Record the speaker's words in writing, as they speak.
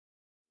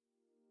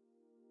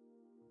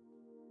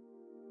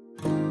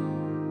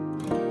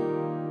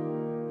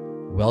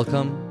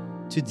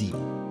Welcome to Deep,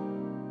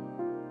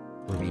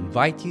 where we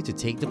invite you to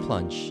take the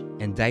plunge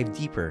and dive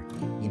deeper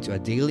into a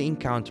daily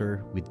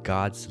encounter with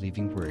God's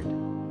living Word.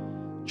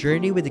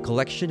 Journey with a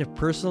collection of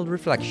personal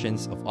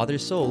reflections of other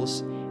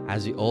souls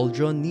as we all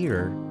draw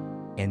nearer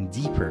and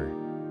deeper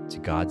to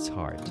God's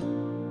heart.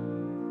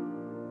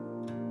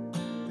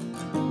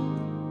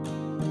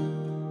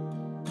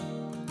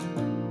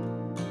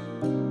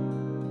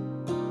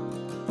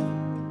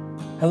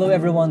 Hello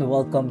everyone,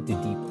 welcome to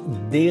Deep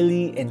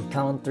Daily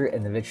Encounter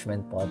and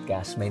Enrichment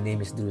Podcast. My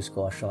name is Drew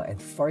Scosio, and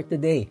for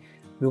today,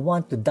 we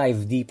want to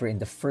dive deeper in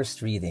the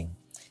first reading,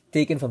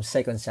 taken from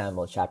 2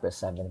 Samuel chapter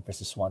 7,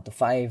 verses 1 to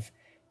 5,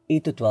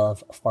 8 to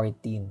 12,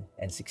 14,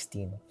 and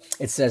 16.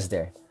 It says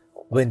there,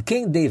 "When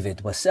King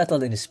David was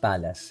settled in his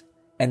palace,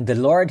 and the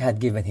Lord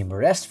had given him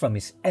rest from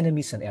his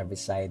enemies on every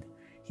side,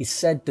 he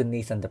said to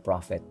Nathan the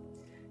prophet,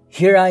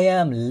 'Here I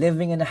am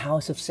living in a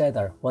house of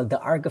cedar, while the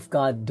ark of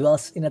God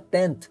dwells in a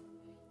tent.'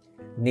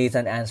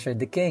 Nathan answered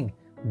the king,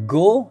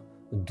 'Go,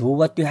 do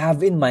what you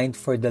have in mind,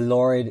 for the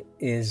Lord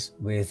is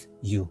with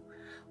you.'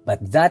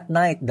 But that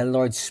night the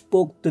Lord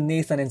spoke to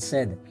Nathan and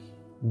said,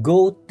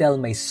 'Go tell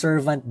my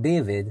servant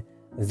David,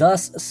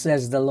 thus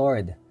says the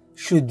Lord,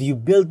 should you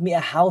build me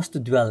a house to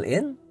dwell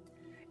in?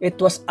 It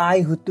was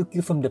I who took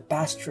you from the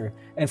pasture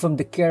and from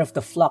the care of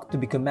the flock to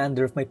be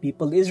commander of my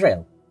people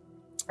Israel.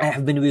 I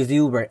have been with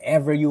you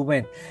wherever you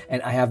went,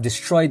 and I have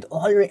destroyed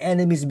all your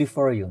enemies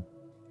before you.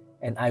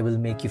 And I will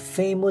make you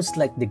famous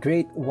like the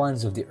great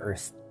ones of the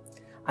earth.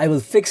 I will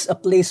fix a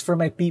place for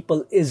my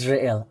people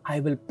Israel. I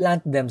will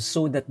plant them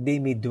so that they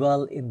may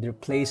dwell in their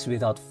place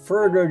without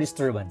further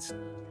disturbance.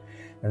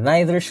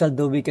 Neither shall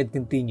the wicked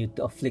continue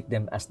to afflict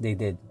them as they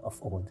did of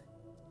old,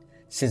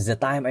 since the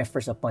time I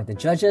first appointed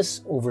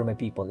judges over my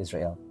people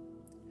Israel.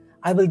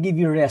 I will give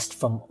you rest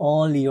from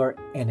all your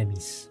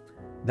enemies.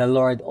 The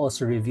Lord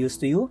also reveals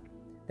to you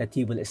that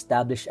He will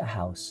establish a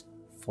house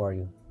for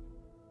you.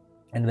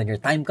 And when your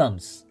time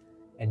comes,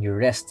 and you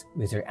rest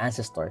with your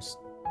ancestors,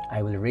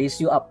 I will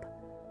raise you up.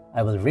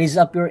 I will raise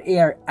up your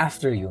heir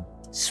after you,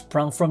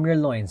 sprung from your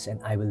loins, and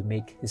I will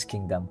make his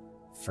kingdom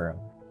firm.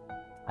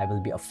 I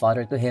will be a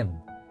father to him,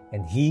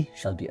 and he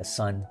shall be a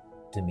son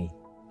to me.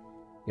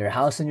 Your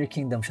house and your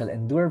kingdom shall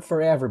endure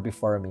forever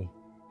before me.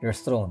 Your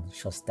throne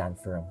shall stand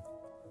firm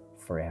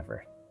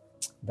forever."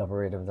 The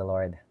word of the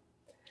Lord.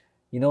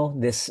 You know,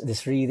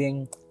 this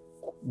reading,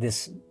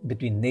 this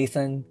between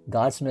Nathan,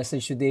 God's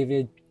message to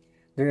David,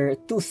 there are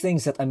two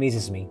things that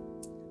amazes me.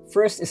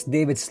 First is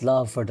David's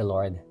love for the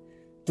Lord,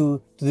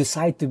 to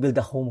decide to build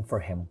a home for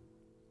him.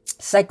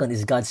 Second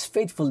is God's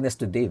faithfulness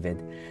to David,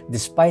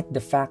 despite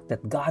the fact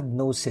that God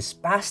knows his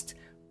past,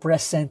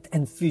 present,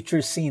 and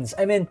future sins.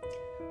 I mean,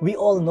 we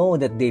all know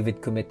that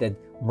David committed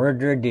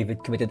murder,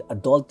 David committed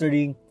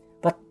adultery,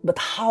 but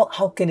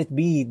how can it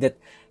be that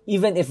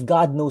even if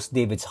God knows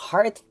David's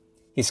heart,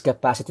 his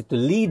capacity to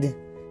lead,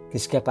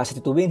 his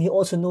capacity to win, he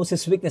also knows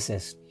his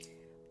weaknesses?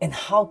 And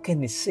how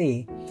can he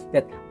say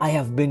that I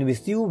have been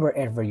with you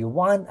wherever you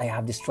want, I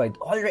have destroyed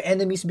all your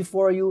enemies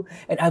before you,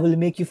 and I will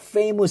make you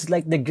famous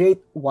like the great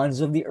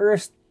ones of the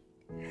earth?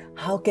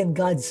 How can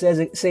God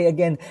say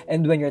again,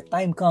 and when your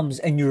time comes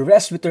and you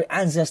rest with your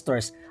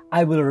ancestors,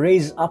 I will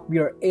raise up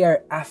your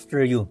heir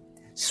after you,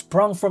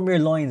 sprung from your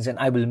loins, and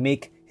I will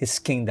make his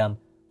kingdom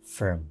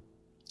firm?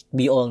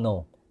 We all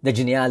know the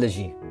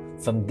genealogy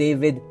from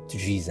David to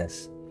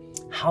Jesus.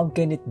 How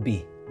can it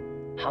be?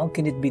 How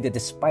can it be that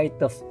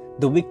despite of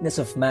the weakness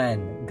of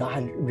man,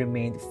 God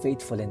remained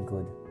faithful and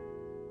good?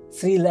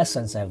 Three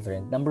lessons I've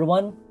learned. Number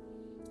one,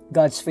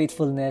 God's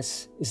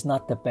faithfulness is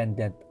not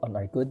dependent on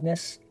our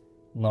goodness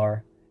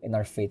nor in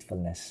our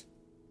faithfulness.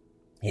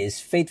 He is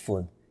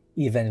faithful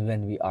even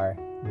when we are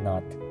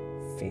not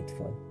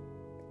faithful.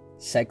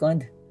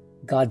 Second,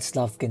 God's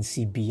love can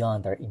see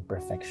beyond our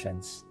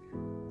imperfections.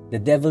 The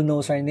devil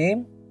knows our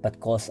name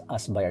but calls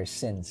us by our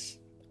sins,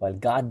 while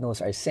God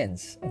knows our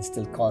sins and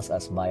still calls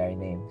us by our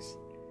names.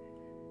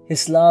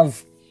 His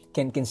love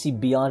can see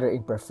beyond our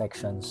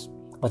imperfections,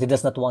 but He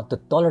does not want to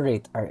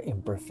tolerate our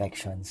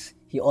imperfections.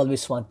 He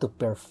always wants to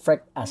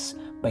perfect us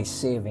by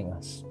saving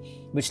us.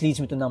 Which leads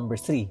me to number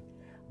three.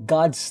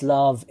 God's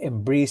love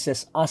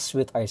embraces us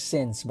with our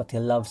sins, but He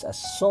loves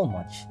us so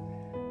much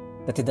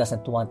that He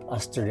doesn't want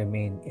us to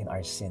remain in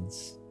our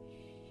sins.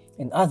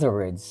 In other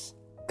words,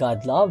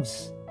 God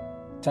loves,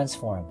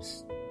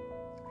 transforms.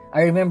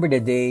 I remember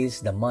the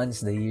days, the months,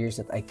 the years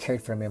that I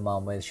cared for my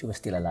mom while she was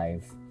still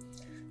alive.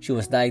 She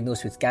was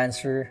diagnosed with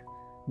cancer.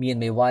 Me and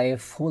my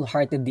wife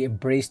wholeheartedly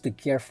embraced to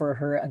care for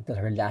her until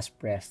her last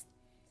breath.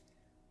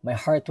 My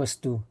heart was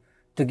to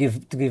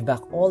give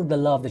back all the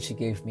love that she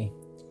gave me,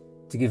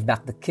 to give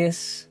back the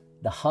kiss,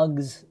 the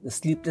hugs, the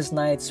sleepless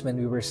nights when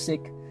we were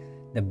sick,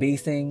 the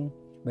bathing,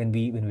 when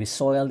we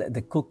soiled,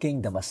 the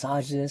cooking, the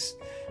massages,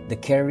 the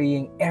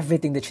carrying,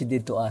 everything that she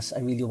did to us.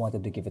 I really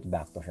wanted to give it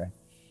back to her.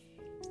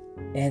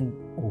 And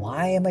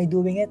why am I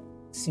doing it?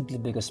 Simply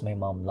because my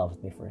mom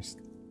loved me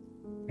first.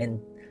 And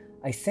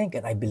I think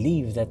and I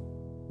believe that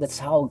that's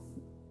how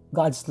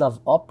God's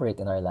love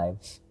operates in our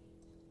lives.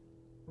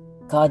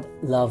 God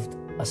loved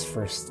us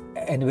first.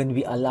 And when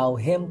we allow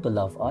Him to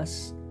love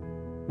us,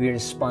 we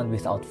respond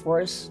without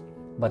force,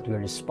 but we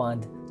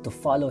respond to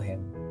follow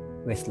Him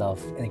with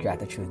love and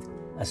gratitude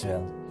as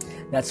well.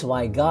 That's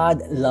why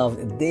God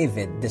loved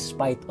David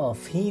despite of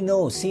He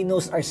knows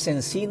our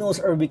sins, He knows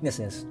our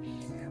weaknesses.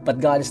 But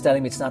God is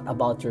telling me it's not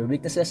about your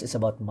weaknesses, it's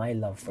about my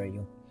love for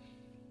you.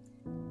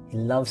 He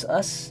loves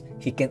us.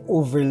 He can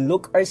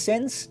overlook our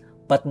sins,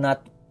 but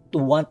not to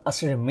want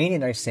us to remain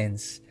in our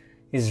sins.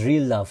 His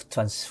real love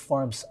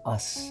transforms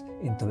us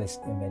into His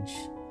image.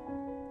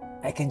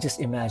 I can just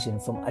imagine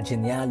from a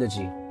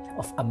genealogy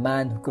of a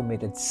man who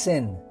committed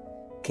sin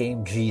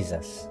came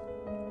Jesus.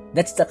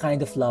 That's the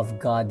kind of love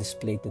God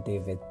displayed to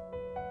David.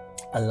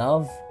 A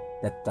love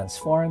that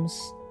transforms,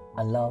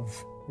 a love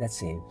that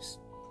saves.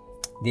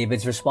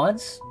 David's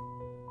response?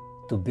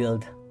 To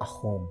build a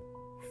home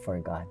for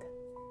God.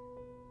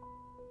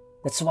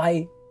 That's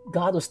why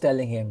God was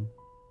telling him,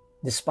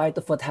 despite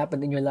of what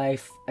happened in your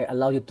life, I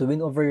allow you to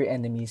win over your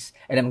enemies,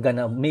 and I'm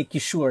gonna make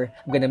sure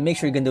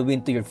you're gonna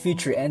win to your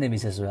future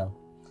enemies as well.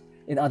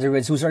 In other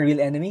words, who's our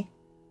real enemy?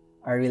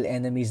 Our real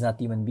enemy is not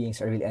human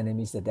beings. Our real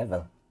enemy is the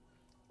devil.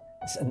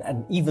 It's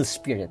an evil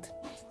spirit.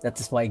 That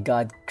is why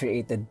God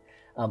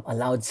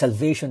allowed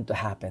salvation to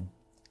happen.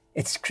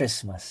 It's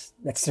Christmas.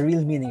 That's the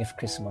real meaning of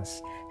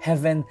Christmas.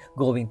 Heaven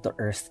going to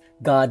earth.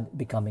 God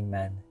becoming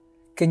man.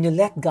 Can you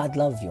let God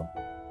love you?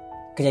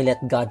 Can you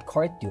let God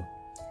court you?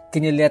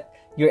 Can you let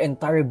your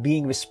entire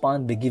being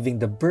respond by giving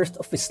the birth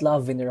of His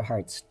love in your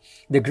hearts?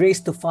 The grace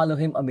to follow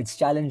Him amidst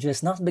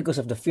challenges, not because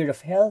of the fear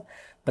of hell,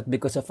 but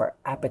because of our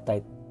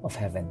appetite of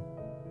heaven.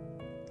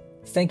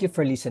 Thank you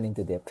for listening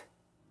to Dip.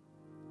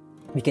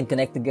 We can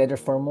connect together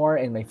for more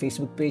in my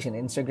Facebook page and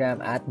Instagram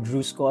at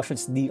Drews Cosio.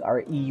 It's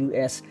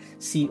DREUSCOSIO.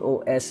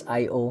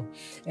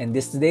 And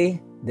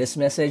this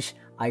message,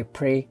 I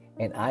pray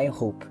and I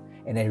hope,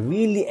 and I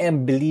really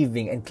am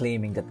believing and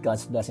claiming that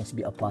God's blessings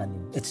be upon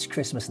you. It's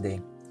Christmas Day.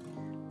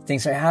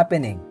 Things are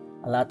happening.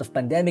 A lot of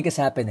pandemic is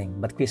happening,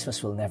 but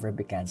Christmas will never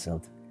be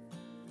canceled.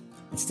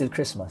 It's still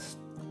Christmas.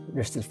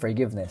 There's still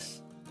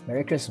forgiveness.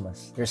 Merry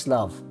Christmas. There's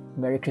love.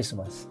 Merry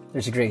Christmas.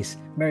 There's grace.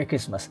 Merry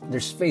Christmas.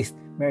 There's faith.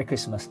 Merry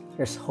Christmas.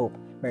 There's hope.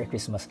 Merry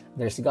Christmas.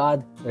 There's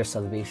God. There's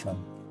salvation.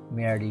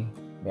 Merry,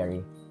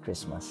 Merry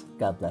Christmas.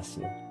 God bless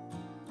you.